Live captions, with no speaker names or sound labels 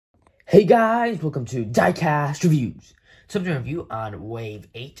Hey guys, welcome to Diecast Reviews. Something to review on Wave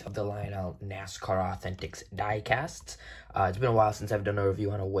 8 of the Lionel NASCAR Authentics Diecasts. It's been a while since I've done a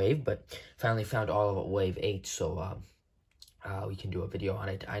review on a Wave, but finally found all of Wave 8, so we can do a video on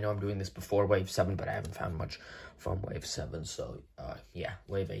it. I know I'm doing this before Wave 7, but I haven't found much from Wave 7, so yeah,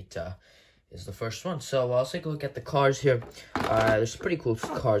 Wave 8 is the first one. So let's take a look at the cars here. There's some pretty cool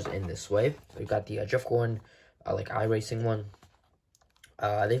cars in this Wave. We've got the Jeff Gordon, like iRacing one.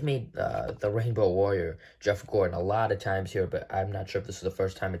 They've made the Rainbow Warrior Jeff Gordon a lot of times here, but I'm not sure if this is the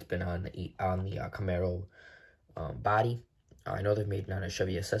first time it's been on the Camaro body. I know they've made it on a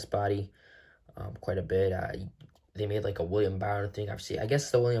Chevy SS body quite a bit. They made like a William Byron thing. I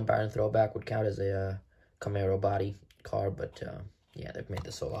guess the William Byron Throwback would count as a Camaro body car, but yeah, they've made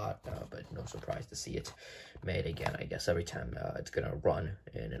this a lot, but no surprise to see it made again. I guess every time it's gonna run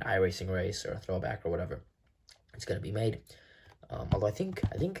in an iRacing race or a Throwback or whatever, it's gonna be made. Although I think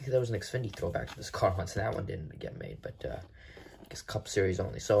there was an Xfinity Throwback to this car once, and that one didn't get made, but I guess Cup Series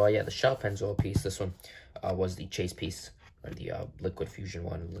only. So yeah, the shell Pennzoil piece, this one was the chase piece, or the liquid fusion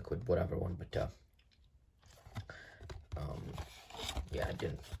one, liquid whatever one, but yeah, I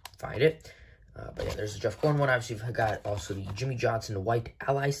didn't find it. But yeah, there's the Jeff Gordon one. Obviously, we've got also the Jimmie Johnson white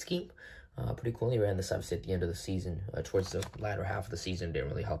ally scheme. Pretty cool. He ran this obviously at the end of the season, towards the latter half of the season. Didn't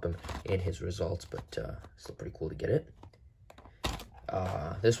really help him in his results, but still pretty cool to get it.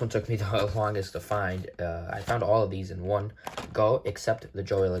 This one took me the longest to find. I found all of these in one go, except the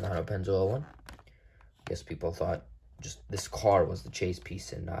Joey Logano Pennzoil one. I guess people thought just this car was the chase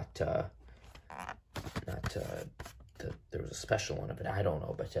piece and not there was a special one of it. I don't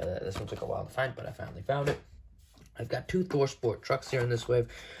know, but this one took a while to find, but I finally found it. I've got two Thor Sport trucks here in this Wave,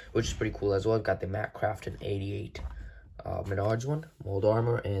 which is pretty cool as well. I've got the Matt Crafton 88 Menards one, mold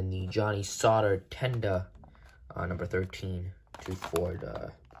armor, and the Johnny Sauter Tenda number 13. Two Ford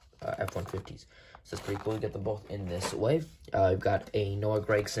F-150s. So it's pretty cool to get them both in this Wave. We've got a Noah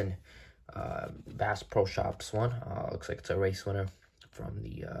Gragson Bass Pro Shops one. Looks like it's a race winner from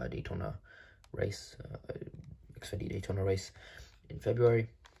the Daytona race, Xfinity Daytona race in February.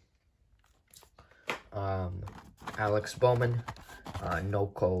 Alex Bowman,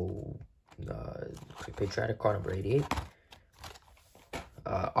 NOCO Patriotic car number 88.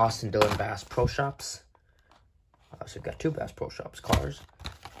 Austin Dillon Bass Pro Shops. So we've got two Bass Pro Shops cars,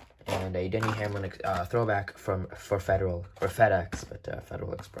 and a Denny Hamlin throwback for FedEx, but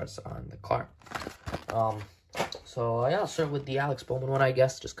Federal Express on the car. So yeah, I'll start with the Alex Bowman one, I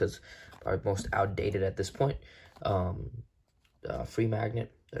guess, just because probably most outdated at this point. Free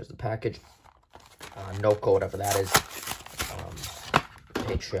magnet. There's the package. NOCO, whatever that is.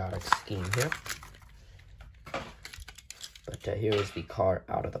 Patriotic scheme here. But here is the car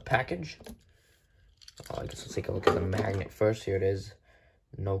out of the package. I guess let's take a look at the magnet first. Here it is,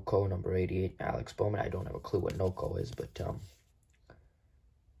 NOCO number 88, Alex Bowman. I don't have a clue what NOCO is, but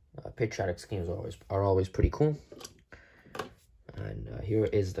patriotic schemes are always pretty cool. And here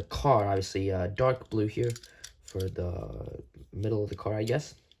is the car. Obviously, dark blue here for the middle of the car, I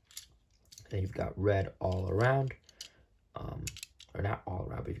guess. And you've got red all around, or not all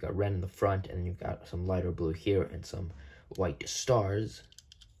around, but you've got red in the front, and you've got some lighter blue here and some white stars.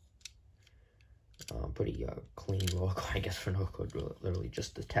 Pretty clean logo, I guess, for NOCO, literally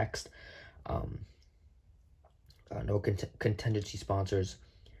just the text. No contingency sponsors.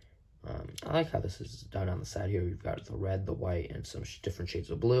 I like how this is done on the side here. We've got the red, the white, and some different shades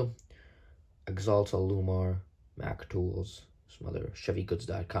of blue. Axalta, Lumar, Mac Tools, some other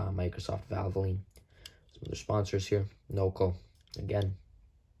ChevyGoods.com, Microsoft, Valvoline, some other sponsors here. NOCO, again.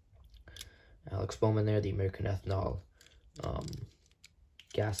 Alex Bowman there, the American Ethanol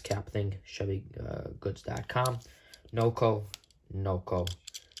gas cap thing, ChevyGoods.com, NOCO,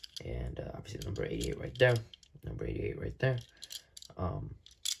 and obviously the number 88 right there, number 88 right there.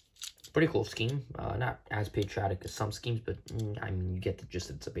 Pretty cool scheme, not as patriotic as some schemes, but I mean, you get the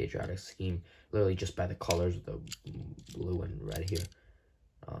gist. It's a patriotic scheme, literally just by the colors, the blue and red here.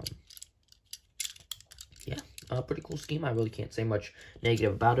 Yeah, pretty cool scheme. I really can't say much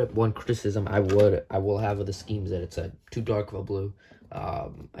negative about it. One criticism I will have of the scheme is that it's too dark of a blue. I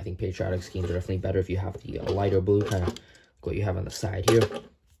think patriotic schemes are definitely better if you have the lighter blue, kind of like what you have on the side here.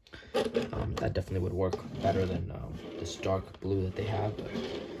 That definitely would work better than this dark blue that they have, but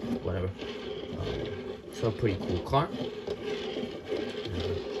whatever. So a pretty cool car.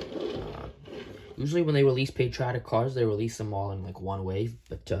 Usually when they release patriotic cars, they release them all in like one Wave,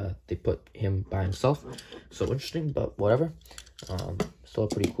 but they put him by himself. So interesting, but whatever. Still a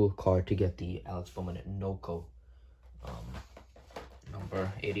pretty cool car to get the Alex Bowman at NOCO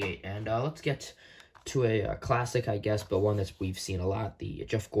number 88. And let's get to a classic, I guess, but one that we've seen a lot, the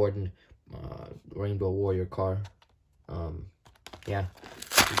Jeff Gordon Rainbow Warrior car. Yeah,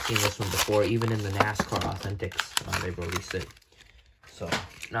 we've seen this one before, even in the NASCAR Authentics, they've released it. So,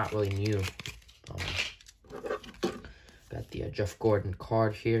 not really new. Got the Jeff Gordon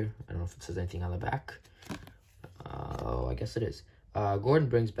card here. I don't know if it says anything on the back. Oh, I guess it is. Gordon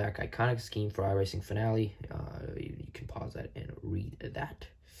brings back iconic scheme for iRacing finale. You can pause that and read that.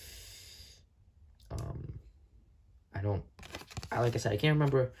 Like I said, I can't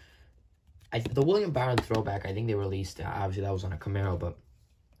remember. The William Byron throwback, I think they released, obviously that was on a Camaro, but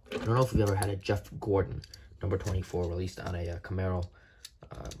I don't know if we've ever had a Jeff Gordon number 24 released on a Camaro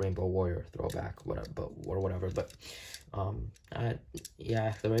Rainbow Warrior throwback, whatever. But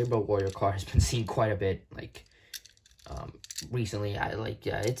yeah, the Rainbow Warrior car has been seen quite a bit, like recently.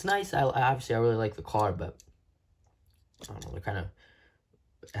 It's nice. Obviously I really like the car, but I don't know, they're kind of,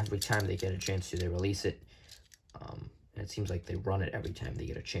 every time they get a chance to, they release it. And it seems like they run it every time they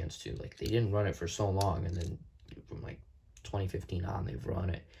get a chance to. Like, they didn't run it for so long, and then from like 2015 on, they've run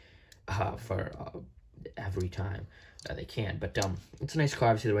it for every time they can. But it's a nice car.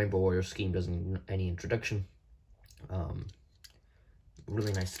 Obviously, the Rainbow Warrior scheme doesn't need any introduction.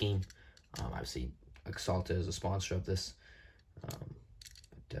 Really nice scheme. Obviously, Axalta is a sponsor of this.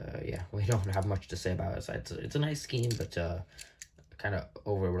 Yeah, we don't have much to say about it. It's a nice scheme, but kind of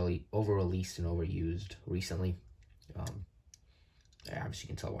over-released and overused recently. Obviously, you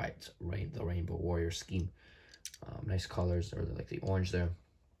can tell why it's the Rainbow Warrior scheme. Nice colors, or like the orange there.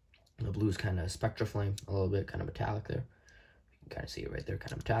 The blue is kind of Spectra Flame, a little bit, kind of metallic there. You can kind of see it right there,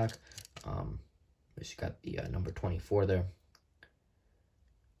 kind of metallic. You got the number 24 there,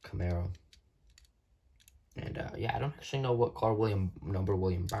 Camaro. And yeah, I don't actually know what car William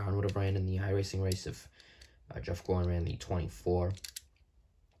Byron would have ran in the iRacing race if Jeff Gordon ran the 24.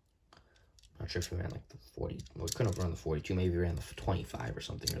 Not sure if he ran like the 40. Well, he couldn't have run the 42. Maybe he ran the 25 or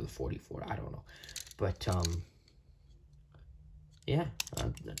something, or the 44. I don't know. But yeah,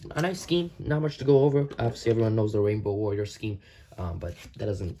 a nice scheme. Not much to go over. Obviously, everyone knows the Rainbow Warrior scheme, but that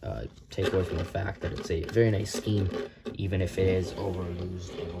doesn't take away from the fact that it's a very nice scheme, even if it is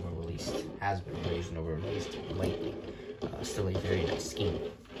overused and over-released. Has been overused and over-released lately. Still a very nice scheme.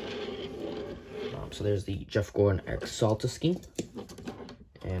 So there's the Jeff Gordon Axalta scheme.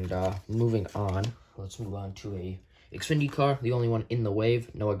 And moving on, let's move on to a Xfinity car, the only one in the wave,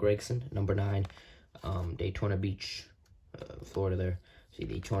 Noah Gragson, number 9, Daytona Beach, Florida there. See,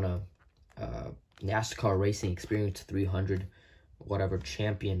 Daytona NASCAR Racing Experience 300, whatever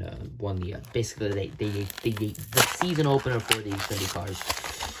champion, won the, basically the season opener for the Xfinity cars.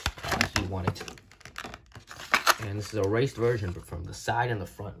 He won it. And this is a raced version, but from the side and the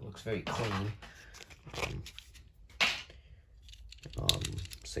front, it looks very clean.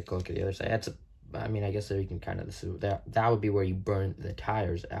 Let's take a look at the other side. That's I mean, I guess there you can kind of, that would be where you burn the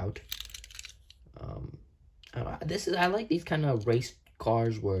tires out. I like these kind of race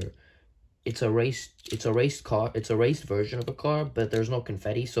cars where it's a raced car, it's a raced version of a car, but there's no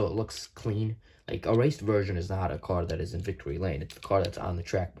confetti, so it looks clean. Like, a raced version is not a car that is in victory lane. It's the car that's on the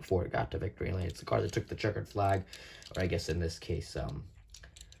track before it got to victory lane. It's the car that took the checkered flag, or I guess in this case,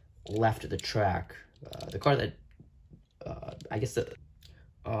 left the track. The car that, I guess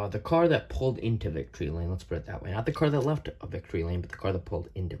the car that pulled into victory lane, let's put it that way. Not the car that left a victory lane, but the car that pulled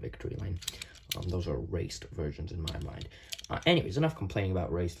into victory lane. Those are raced versions in my mind. Anyways, enough complaining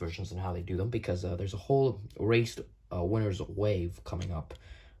about raced versions and how they do them, because there's a whole raced winners wave coming up,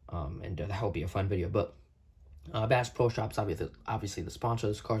 and that will be a fun video. But Bass Pro Shops, obviously the sponsor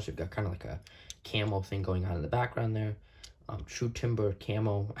of this car, so you've got kind of like a camo thing going on in the background there. True Timber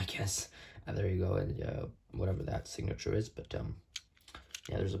camo, I guess. There you go, and whatever that signature is. But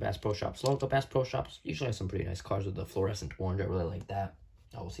yeah, there's a Bass Pro Shops logo. Bass Pro Shops usually has some pretty nice cars with the fluorescent orange. I really like that.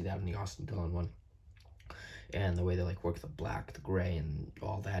 I will see that in the Austin Dillon one. And the way they like work the black, the gray, and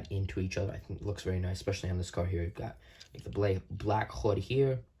all that into each other, I think it looks very nice, especially on this car here. You've got like the black hood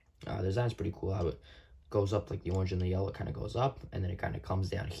here. The design's pretty cool how it goes up, like the orange and the yellow kind of goes up, and then it kind of comes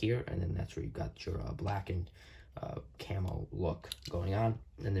down here, and then that's where you got your black and camo look going on.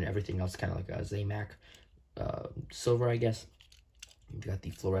 And then everything else kind of like a Zamac silver, I guess. You've got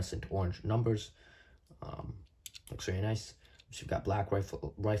the fluorescent orange numbers. Looks very nice. So you've got Black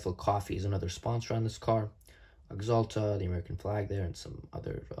Rifle Coffee is another sponsor on this car. Axalta, the American flag there, and some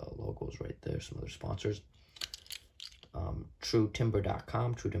other logos right there, some other sponsors.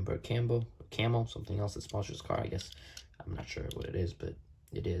 TrueTimber.com, True Timber Camo, something else that sponsors this car, I guess. I'm not sure what it is, but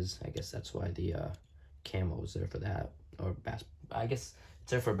it is. I guess that's why the camo is there for that. Or Bass, I guess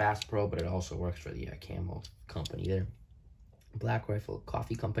it's there for Bass Pro, but it also works for the camo company there. Black Rifle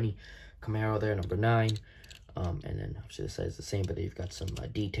Coffee Company Camaro there, number 9. And then obviously the size is the same, but you've got some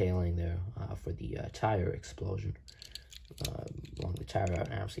detailing there for the tire explosion along the tire route,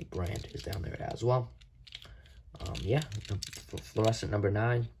 and obviously brand is down there as well. Yeah, fluorescent number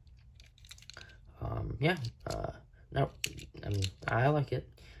 9. Yeah, no, I mean, I like it.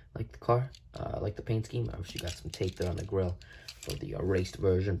 I like the car. I like the paint scheme. Obviously, got some tape there on the grill for the raced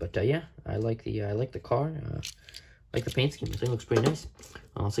version, but yeah, I like the car. Like the paint scheme. The thing looks pretty nice.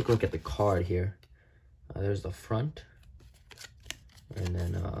 Let's take a look at the card here. There's the front, and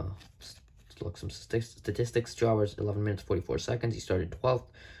then look some statistics. Drivers 11 minutes 44 seconds. He started 12th,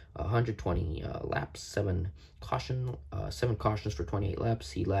 120 laps, 7 cautions for 28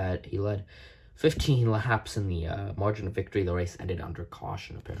 laps. He led 15 laps in the margin of victory. The race ended under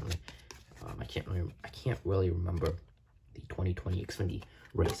caution, apparently. I can't really remember the 2020 Xfinity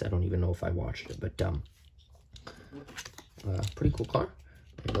race. I don't even know if I watched it, but pretty cool car.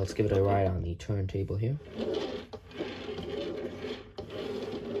 And let's give it a ride on the turntable here.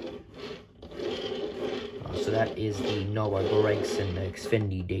 So that is the Noah Gragson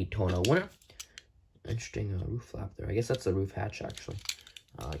Xfinity Daytona winner. Interesting roof flap there. I guess that's the roof hatch, actually.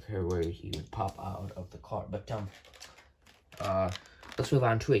 Like here where he would pop out of the car. But let's move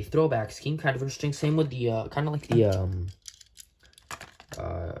on to a throwback scheme. Kind of interesting. Same with the kind of like the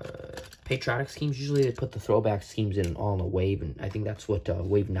patriotic schemes. Usually they put the throwback schemes in all in a wave, and I think that's what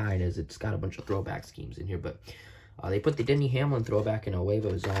wave 9 is. It's got a bunch of throwback schemes in here, but they put the Denny Hamlin throwback in a wave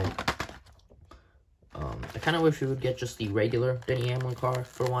of his own. I kind of wish we would get just the regular Denny Hamlin car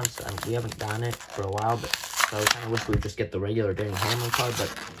for once. We haven't gotten it for a while, but so I kind of wish we would just get the regular Denny Hamlin car.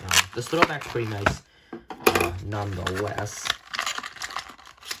 But this throwback's pretty nice, nonetheless.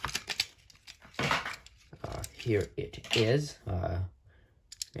 Here it is.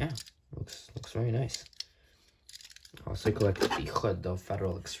 Yeah, looks very nice. Also collect the hood though,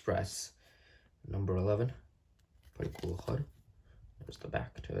 Federal Express, number 11. Pretty cool hood. There's the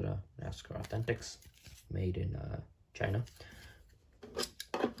back to it, NASCAR Authentics, made in China.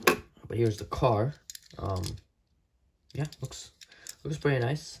 But here's the car. Yeah, looks pretty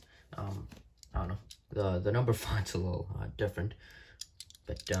nice. I don't know, the number font's a little different,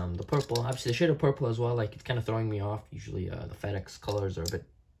 but the purple, obviously the shade of purple as well, like it's kind of throwing me off. Usually the FedEx colors are a bit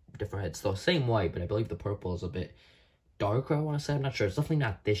different. It's the same white, but I believe the purple is a bit darker, I want to say. I'm not sure. It's definitely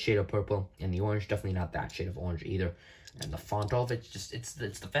not this shade of purple, and the orange definitely not that shade of orange either. And the font of it's just it's the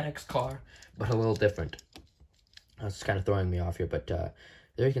FedEx car, but a little different. It's kind of throwing me off here, but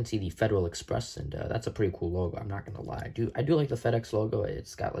there you can see the Federal Express, and that's a pretty cool logo. I'm not gonna lie, I do like the FedEx logo.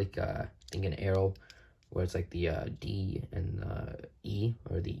 It's got like I think an arrow where it's like the D and E,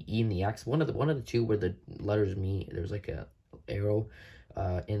 or the E and the X. One of the two where the letters meet. There's like a arrow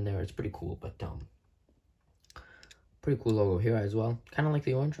in there. It's pretty cool, but pretty cool logo here as well. Kind of like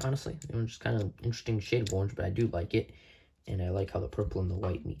the orange, honestly. The orange is kind of interesting shade of orange, but I do like it. And I like how the purple and the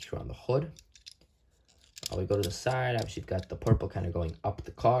white meet here on the hood. We go to the side. Obviously, you've got the purple kind of going up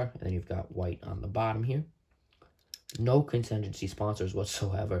the car, and then you've got white on the bottom here. No contingency sponsors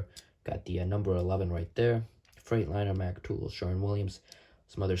whatsoever. Got the number 11 right there. Freightliner, Mac Tools, Sherwin-Williams.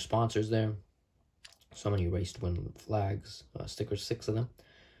 Some other sponsors there. So many race to win flags. Stickers, 6 of them.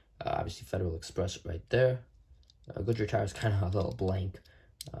 Obviously, Federal Express right there. Goodyear tires kind of a little blank,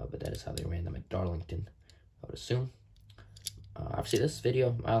 but that is how they ran them at Darlington, I would assume. Obviously, this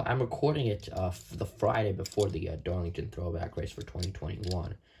video, I'm recording it the Friday before the Darlington Throwback race for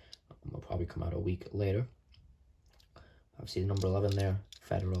 2021. Will probably come out a week later. Obviously, the number 11 there,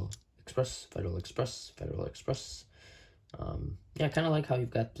 Federal Express, Federal Express, Federal Express. Yeah, kind of like how you've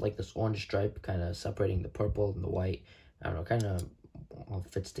got like this orange stripe kind of separating the purple and the white. I don't know, kind of all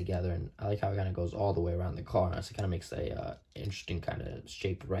fits together, and I like how it kind of goes all the way around the car. And so it kind of makes a interesting kind of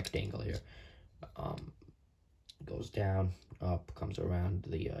shaped rectangle here. Goes down, up, comes around,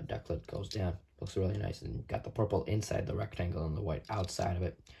 the decklet goes down. Looks really nice, and got the purple inside the rectangle and the white outside of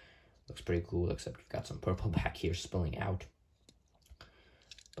it. Looks pretty cool, except you've got some purple back here spilling out.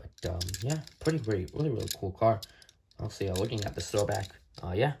 But yeah, really cool car. Honestly, looking at this throwback,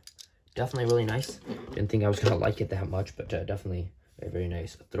 yeah, definitely really nice. Didn't think I was gonna like it that much, but definitely a very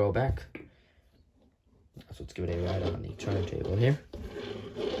nice throwback. So let's give it a ride on the turntable here.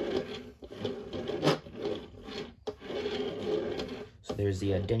 So there's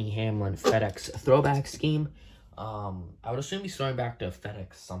the Denny Hamlin FedEx throwback scheme. I would assume he's throwing back to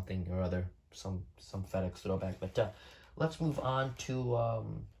FedEx something or other, some FedEx throwback. But let's move on to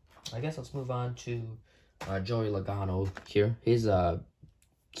I guess let's move on to Joey Logano here. His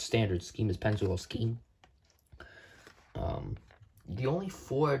standard scheme is Pennzoil scheme. The only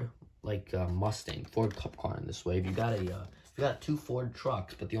Ford Mustang, Ford Cup car in this wave. You got a We got 2 Ford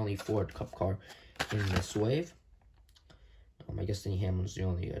trucks, but the only Ford Cup car in this wave. I guess Denny Hamlin's the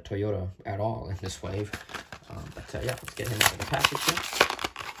only Toyota at all in this wave. But yeah, let's get him out of the package here.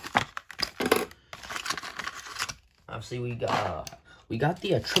 Obviously, we got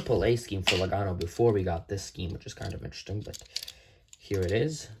the AAA scheme for Logano before we got this scheme, which is kind of interesting. But here it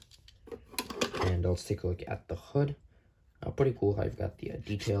is, and let's take a look at the hood. Pretty cool how you've got the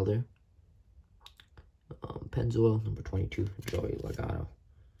detail there. Pennzoil, number 22, Joey Logano.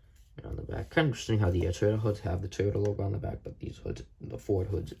 And on the back, kind of interesting how the Toyota hoods have the Toyota logo on the back, but these hoods, the Ford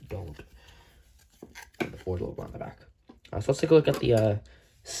hoods, don't. The Ford logo on the back. So let's take a look at the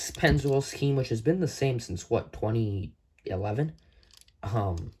Pennzoil scheme, which has been the same since, what, 2011?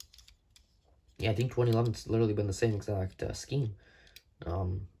 Yeah, I think 2011's literally been the same exact scheme.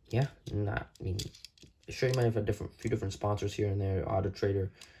 Yeah, I mean, sure, you might have a few different sponsors here and there. Auto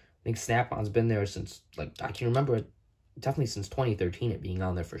Trader, I think Snap-on's been there since, like, I can remember it, definitely since 2013, it being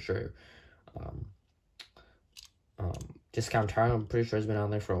on there for sure. Discount Tire, I'm pretty sure has been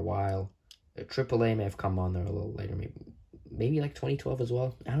on there for a while. AAA may have come on there a little later, maybe like 2012 as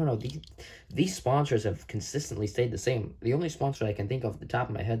well. I don't know. These sponsors have consistently stayed the same. The only sponsor I can think of at the top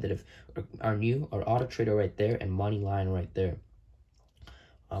of my head that are new are Auto Trader right there and Moneyline right there.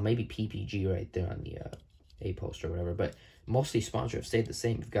 Maybe PPG right there on the A post or whatever. But most of these sponsors have stayed the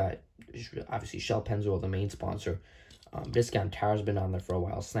same. You've got, obviously, Shell Pennzoil, the main sponsor. Discount Tire's been on there for a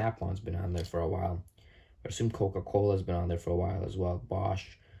while. Snap-on's been on there for a while. I assume Coca-Cola's been on there for a while as well. Bosch.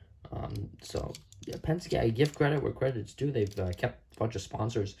 So, yeah, Penske, I give credit where credit's due. They've kept a bunch of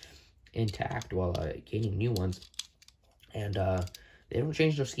sponsors intact while gaining new ones. And they don't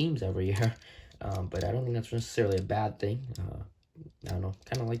change their schemes every year. But I don't think that's necessarily a bad thing. I don't know.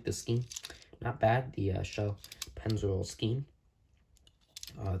 Kind of like this scheme. Not bad. The Shell Pennzoil scheme.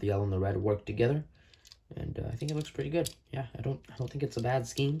 The yellow and the red work together. And I think it looks pretty good. Yeah, I don't think it's a bad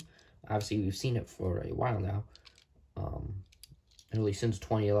scheme. Obviously, we've seen it for a while now. Really since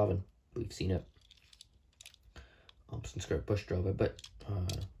 2011, we've seen it. Since Kurt Busch drove it, but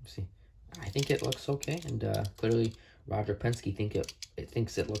let's see. I think it looks okay, and clearly Roger Penske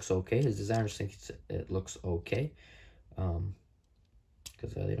thinks it looks okay. His designers think it looks okay,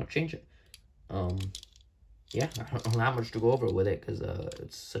 because they don't change it. Yeah, I don't know how much to go over with it because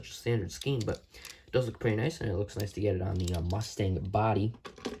it's such a standard scheme, but it does look pretty nice, and it looks nice to get it on the Mustang body.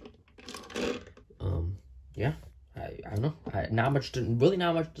 Yeah, I don't know. Really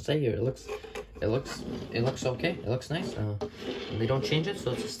not much to say here. It looks okay. It looks nice. And they don't change it,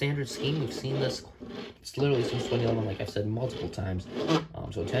 so it's a standard scheme. We've seen this. It's literally since 2011, like I've said multiple times.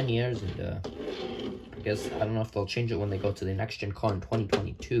 So 10 years, and I guess I don't know if they'll change it when they go to the next gen car in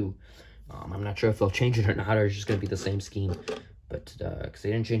 2022. I'm not sure if they'll change it or not, or it's just gonna be the same scheme. But because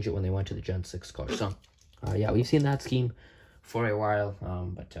they didn't change it when they went to the Gen 6 car, so yeah, we've seen that scheme for a while,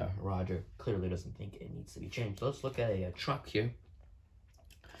 but Roger clearly doesn't think it needs to be changed. So let's look at a truck here.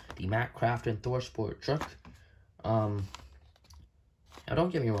 The Matt Crafton Thor Sport truck. Now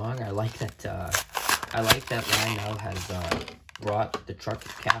don't get me wrong, I like that Lionel has brought the truck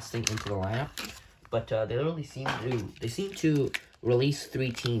casting into the lineup, but they really seem to release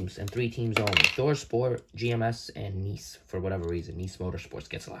 3 teams, and 3 teams only. Thor Sport, GMS, and Nice, for whatever reason. Nice Motorsports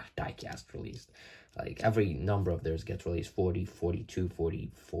gets a lot of diecast released. Like, every number of theirs gets released. 40, 42,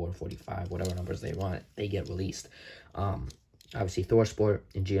 44, 45, whatever numbers they want, they get released. Obviously, Thor Sport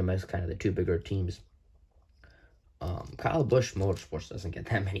and GMS, kind of the 2 bigger teams. Kyle Busch Motorsports doesn't get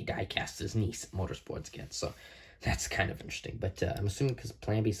that many diecasts as Nice Motorsports gets, so that's kind of interesting. But I'm assuming because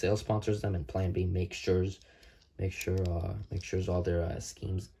Plan B sales sponsors them, and Plan B makes sure all their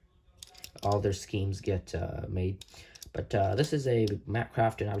schemes get made. But this is a Matt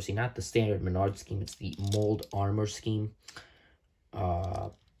Crafton, obviously not the standard Menards scheme. It's the mold armor scheme,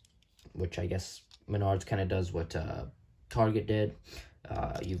 which I guess Menards kind of does what Target did.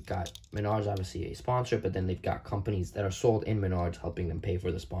 You've got Menards, obviously a sponsor, but then they've got companies that are sold in Menards helping them pay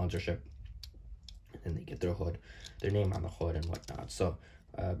for the sponsorship, and then they get their name on the hood and whatnot. So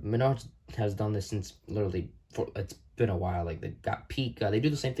Menards has done this since literally it's been a while. Like, they've got Peak. They do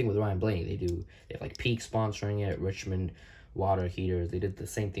the same thing with Ryan Blaney. They have like Peak sponsoring it, Richmond water heaters. They did the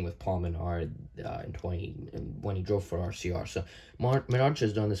same thing with Paul Menard when he drove for RCR. So Menards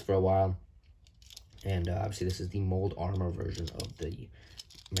has done this for a while, and obviously this is the mold armor version of the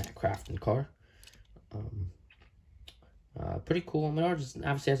Matt Crafton car. Pretty cool. Menards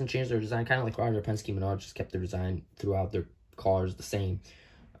obviously hasn't changed their design, kind of like Roger Penske. Menards just kept their design throughout their cars the same.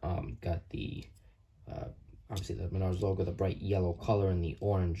 Got the obviously the Menards logo, the bright yellow color, and the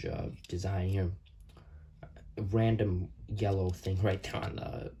orange design here. A random yellow thing right there on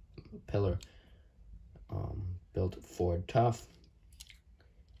the pillar. Built Ford Tough,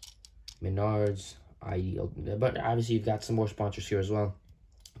 Menards, but obviously you've got some more sponsors here as well.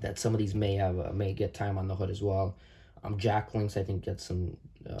 That some of these may get time on the hood as well. Jack Links, I think, get some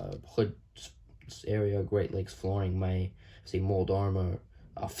hood area. Great Lakes Flooring may say Mold Armor,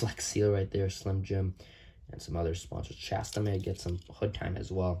 Flex Seal right there, Slim Jim, and some other sponsors. Shasta may get some hood time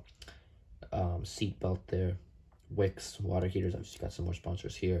as well. Seat Belt there, Wicks, water heaters. I've just got some more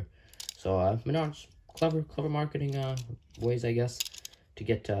sponsors here. So Menards, clever marketing ways, I guess, to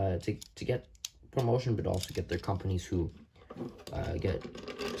get promotion, but also get their companies who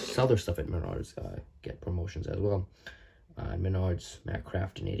sell their stuff at Menards get promotions as well. Menards, Matt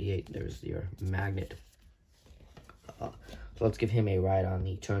Crafton 88. There's your magnet. So let's give him a ride on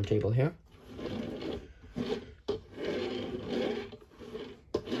the turntable here.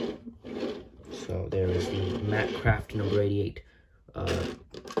 So there is the Matt Crafton number 88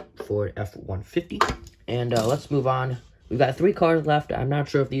 Ford F-150. And let's move on. We've got 3 cars left. I'm not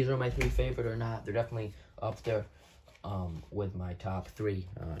sure if these are my 3 favorite or not. They're definitely up there with my top 3.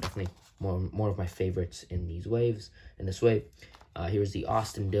 Definitely more of my favorites in these waves. In this wave, here's the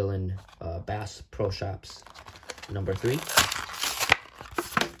Austin Dillon Bass Pro Shops number 3.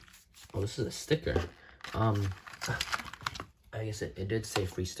 Oh, this is a sticker. I guess it did say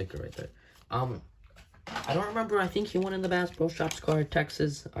free sticker right there. I don't remember. I think he won in the Bass Pro Shops car at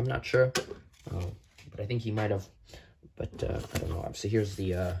Texas. I'm not sure, but I think he might have. But I don't know. Obviously, here's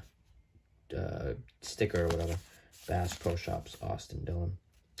the sticker or whatever. Bass Pro Shops, Austin Dillon,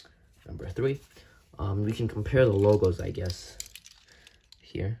 number 3. We can compare the logos, I guess,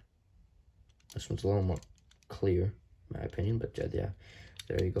 here. This one's a little more clear, in my opinion. But yeah,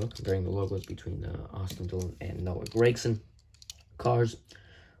 there you go. Comparing the logos between Austin Dillon and Noah Gragson cars.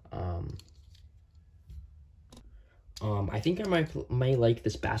 I think I might like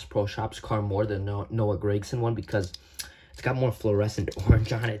this Bass Pro Shops car more than Noah Gragson one because it's got more fluorescent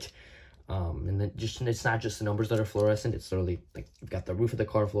orange on it. And then it's not just the numbers that are fluorescent. It's literally like you've got the roof of the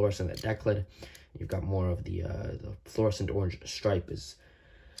car fluorescent, the deck lid. You've got more of the fluorescent orange stripe is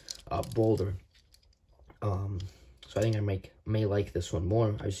bolder. So I think I may like this one more.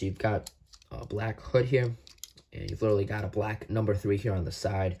 Obviously, you've got a black hood here, and you've literally got a black number 3 here on the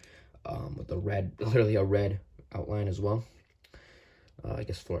side with the red, literally a red outline as well. I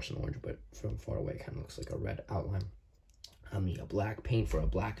guess fluorescent orange, but from far away, it kind of looks like a red outline. On the black paint for a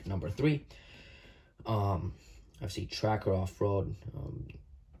black number 3. Obviously, Tracker Off-Road.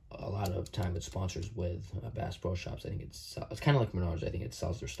 A lot of time it sponsors with Bass Pro Shops. I think it's kind of like Menards. I think it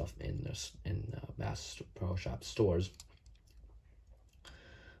sells their stuff in Bass Pro Shops stores.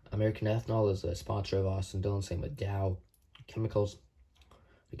 American Ethanol is a sponsor of Austin Dillon. Same with Dow Chemicals.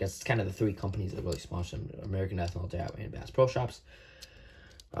 I guess it's kind of the 3 companies that really sponsor them: American Ethanol, Dow, and Bass Pro Shops.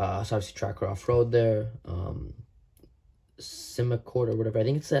 So obviously Tracker Off-Road there. Simicord or whatever. I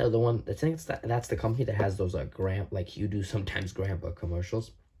think it's the one. I think that's the company that has those Gram, like you do sometimes, Grandpa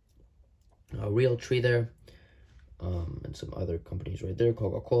commercials. Real Tree there, and some other companies right there.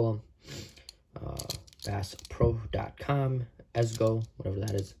 Coca-Cola, BassPro.com, Esgo, whatever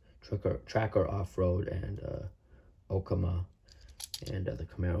that is. Tracker Off-Road, and Okama, and the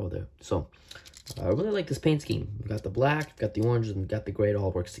Camaro there. So I really like this paint scheme. We've got the black, got the orange, and we've got the gray. It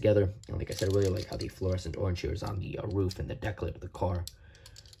all works together. And like I said, I really like how the fluorescent orange here is on the roof and the deck lid of the car.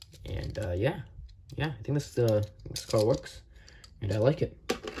 And yeah, I think this car works, and I like it.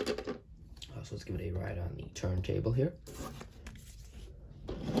 So let's give it a ride on the turntable here.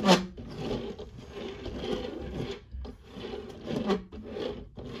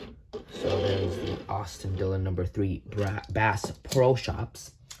 So there's the Austin Dillon number 3 Bass Pro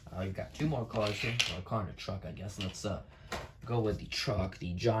Shops. You've got 2 more cars here. Well, a car and a truck, I guess. Let's go with the truck.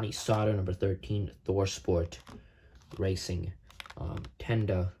 The Johnny Sauter number 13 Thor Sport Racing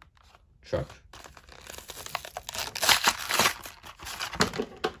Tenda truck.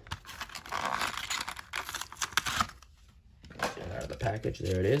 Get out of the package.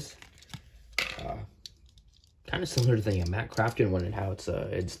 There it is. Kind of similar to the Matt Crafton one and how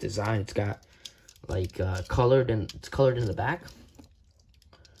it's designed. It's got like colored in the back.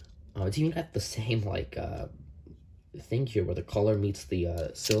 It's even got the same like thing here where the color meets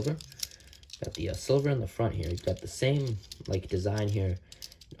the silver. Got the silver in the front here. You've got the same like design here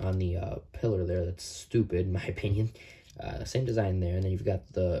on the pillar there. That's stupid in my opinion. Same design there, and then you've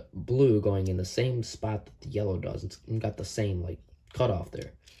got the blue going in the same spot that the yellow does. It's got the same like cutoff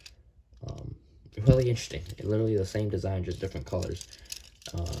there. Really interesting. Literally the same design, just different colors.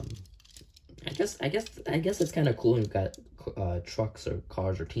 I guess it's kind of cool. You've got trucks or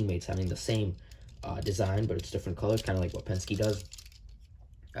cars or teammates having the same design, but it's different colors, kind of like what Penske does.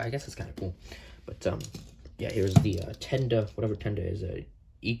 I guess it's kind of cool. But yeah, here's the Tenda, whatever Tenda is, a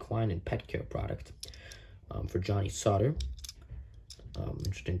equine and pet care product for Johnny Sauter.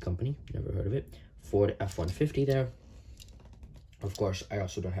 Interesting company, never heard of it. Ford F-150 there. Of course, I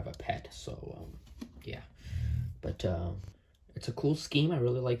also don't have a pet, so yeah. But it's a cool scheme. I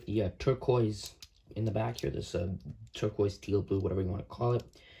really like the turquoise in the back here. This turquoise, teal blue, whatever you want to call it.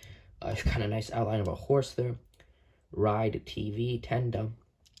 Kind of nice outline of a horse there. Ride TV, Tenda.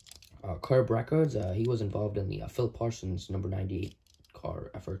 Curb Records. He was involved in the Phil Parsons number 98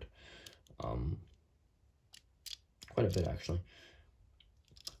 car effort. Quite a bit, actually.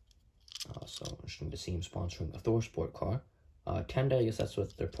 So interesting to see him sponsoring the Thor Sport car. Tenda, I guess that's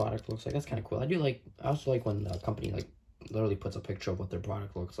what their product looks like. That's kind of cool. I also like when a company like literally puts a picture of what their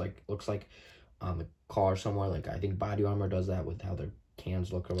product looks like. Looks like a car somewhere. Like I think Body Armor does that with how their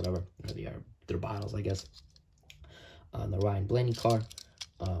cans look or whatever, or their bottles, I guess. The Ryan Blaney car,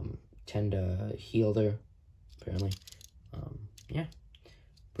 Tenda heel there, apparently. Yeah,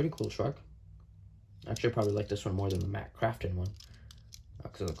 pretty cool truck. Actually, I probably like this one more than the Matt Crafton one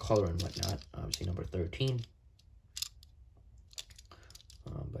because of the color and whatnot. Obviously, number 13.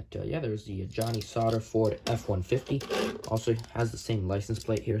 But yeah, there's the Johnny Sauter Ford F-150. Also has the same license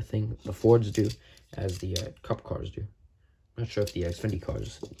plate here thing the Fords do as the Cup cars do. Not sure if the Xfinity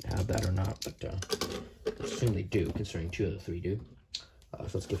cars have that or not, but I assume they do, considering 2 of the 3 do. So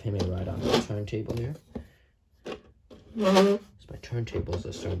let's give him a ride on the turntable here. So my turntables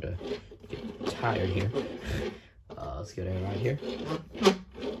are starting to get tired here. Let's get a ride here.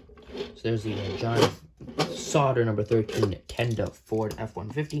 So there's the Johnny Sauter number 13 Tenda Ford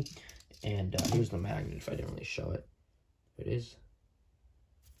F-150. And here's the magnet if I didn't really show it. There it is.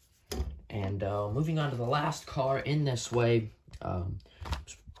 And moving on to the last car in this wave. I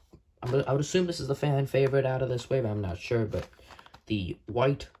would assume this is the fan favorite out of this wave. I'm not sure, but the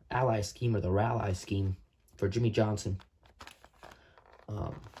white ally scheme or the rally scheme for Jimmie Johnson.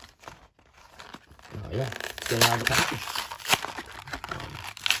 Yeah, let's get out of the package.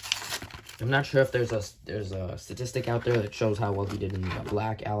 I'm not sure if there's a statistic out there that shows how well he did in the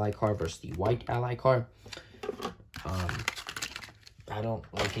black ally car versus the white ally car. I don't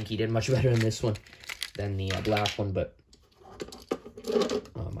really think he did much better in this one than the black one, but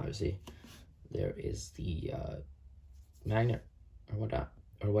obviously there is the magnet or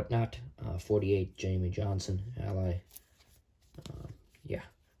whatnot. 48 Jimmie Johnson ally. Yeah,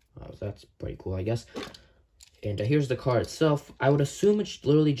 that's pretty cool, I guess. And here's the car itself. I would assume it's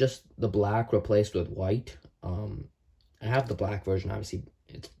literally just the black replaced with white. I have the black version. Obviously,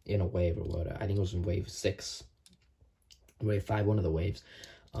 it's in a wave or what. I think it was in wave 6. Wave 5, one of the waves.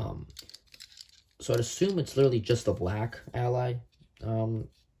 So I'd assume it's literally just the black ally.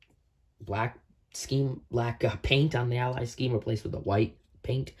 Black scheme, black paint on the ally scheme replaced with the white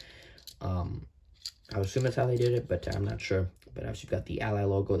paint. I would assume that's how they did it, but I'm not sure. But obviously you've got the ally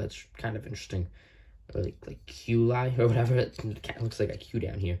logo. That's kind of interesting. Like Q-lie or whatever. It looks like a Q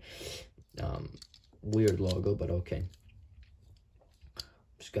down here. Weird logo, but okay.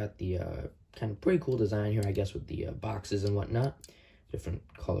 Just got the kind of pretty cool design here, I guess, with the boxes and whatnot. Different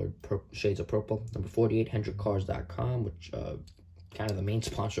colored shades of purple. Number 48, HendrickCars.com, which kind of the main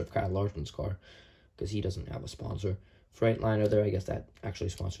sponsor of Kyle Larson's car, because he doesn't have a sponsor. Freightliner there, I guess that actually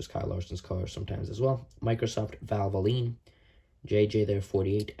sponsors Kyle Larson's car sometimes as well. Microsoft Valvoline. JJ there,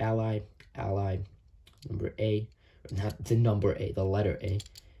 48, Ally, number A, not the number A, the letter A.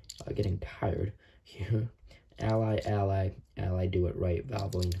 Getting tired here. Ally, do it right.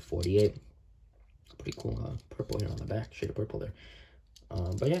 Valvoline 48. Pretty cool purple here on the back, shade of purple there.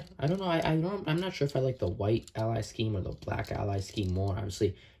 But yeah, I don't know. I'm not sure if I like the white ally scheme or the black ally scheme more.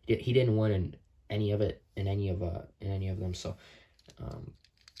 Obviously, he didn't win in any of them. So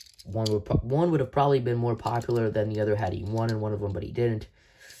one would have probably been more popular than the other had he won in one of them, but he didn't.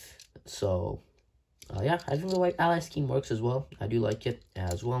 So yeah, I think the white ally scheme works as well. I do like it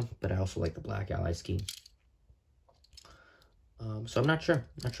as well, but I also like the black ally scheme. So I'm not sure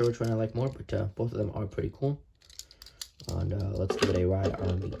which one I like more, but both of them are pretty cool. And let's give it a ride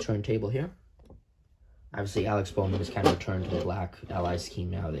on the turntable here. Obviously, Alex Bowman has kind of returned to the black ally scheme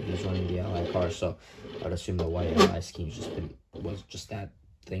now that he's running the ally car, so I'd assume the white ally scheme was just that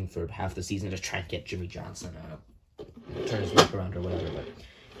thing for half the season to try and get Jimmie Johnson turn his luck around or whatever, but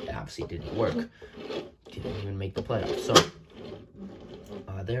it obviously didn't work. Didn't even make the playoffs. So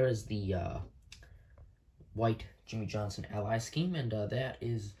there is the white Jimmie Johnson ally scheme, and that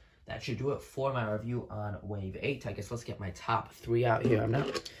should do it for my review on Wave 8. I guess let's get my top 3 out here. I'm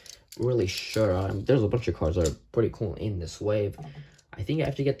not really sure. There's a bunch of cars that are pretty cool in this wave. I think I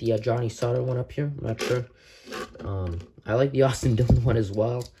have to get the Johnny Sauter one up here. I'm not sure. I like the Austin Dillon one as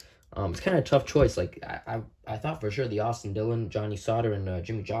well. It's kind of a tough choice. Like, I thought for sure the Austin Dillon, Johnny Sauter, and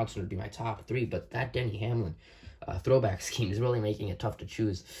Jimmie Johnson would be my top 3, but that Denny Hamlin throwback scheme is really making it tough to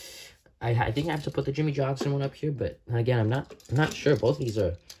choose. I think I have to put the Jimmie Johnson one up here, but again, I'm not sure. Both of these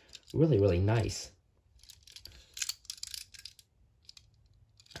are really, really nice.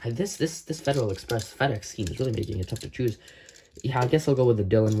 This Federal Express FedEx scheme is really making it tough to choose. Yeah, I guess I'll go with the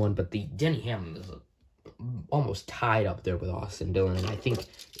Dillon one, but the Denny Hamlin is almost tied up there with Austin Dillon, and I think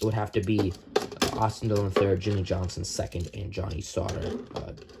it would have to be Austin Dillon 3rd, Jimmie Johnson 2nd, and Johnny Sauter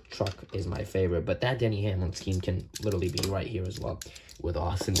truck is my favorite. But that Denny Hamlin scheme can literally be right here as well with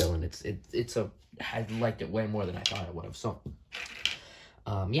Austin Dillon. I liked it way more than I thought I would have. So,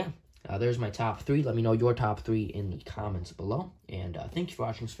 yeah. There's my top 3. Let me know your top 3 in the comments below. And thank you for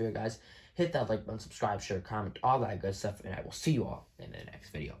watching this video, guys. Hit that like button, subscribe, share, comment, all that good stuff. And I will see you all in the next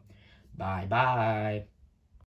video. Bye-bye.